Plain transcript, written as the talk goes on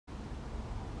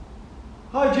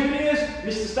Hi juniors,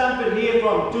 Mr Stanford here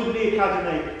from Dudley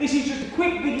Academy. This is just a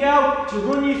quick video to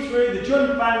run you through the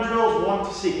Jun Fan drills 1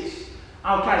 to 6.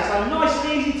 Okay, so nice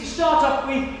and easy to start off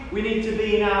with, we need to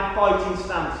be in our fighting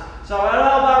stance. So our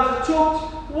elbows are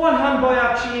tucked, one hand by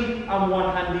our chin and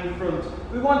one hand in front.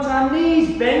 We want our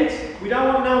knees bent, we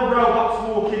don't want no robots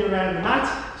walking around the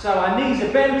mat. So our knees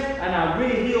are bent and our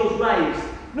rear heels raised.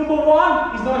 Number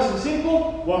 1 is nice and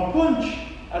simple, one punch,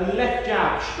 a left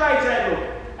jab, straight out look.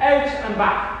 Out and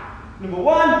back. Number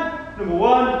 1, number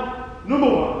 1, number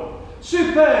 1.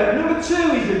 Superb. Number 2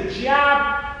 is a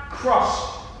jab,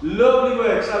 cross. Lovely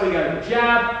work. So we go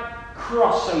jab,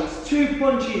 cross. So it's 2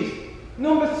 punches.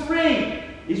 Number 3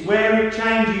 is where it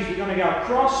changes. We're going to go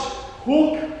cross,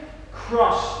 hook,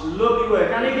 cross. Lovely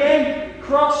work. And again,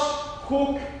 cross,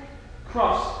 hook,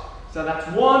 cross. So that's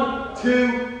 1,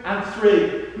 2, and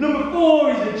 3. Number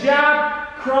 4 is a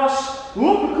jab, cross,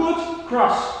 uppercut,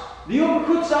 cross. The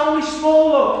uppercut's only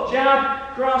small look,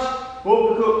 jab, cross,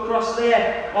 uppercut, cross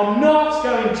there. I'm not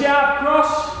going jab,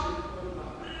 cross,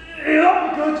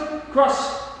 uppercut,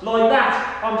 cross like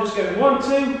that. I'm just going 1,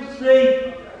 2,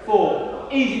 3, 4.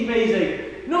 Easy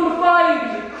peasy. Number 5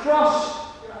 is a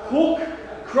cross, hook,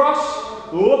 cross,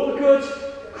 uppercut,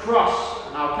 cross.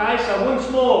 Okay, so once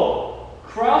more.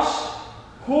 Cross,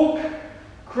 hook,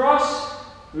 cross,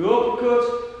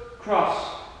 uppercut,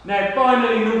 cross. Now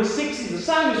finally number 6 is the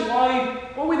same as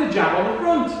 5 but with a jab on the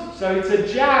front. So it's a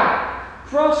jab,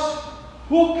 cross,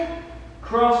 hook,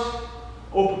 cross,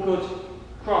 uppercut,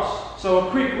 cross. So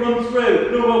a quick run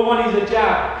through. Number 1 is a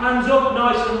jab, hands up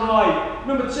nice and high.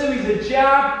 Number 2 is a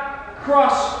jab,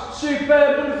 cross,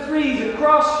 superb. Number 3 is a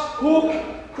cross,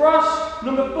 hook, cross.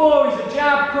 Number 4 is a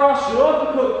jab, cross,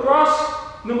 uppercut,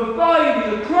 cross. Number 5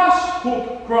 is a cross,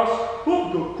 hook, cross,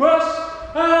 uppercut, cross.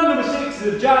 And number 6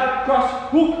 is a jab,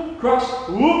 cross, hook, cross,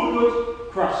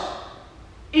 uppercut, cross.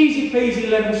 Easy peasy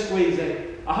lemon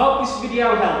squeezy. I hope this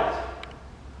video helped.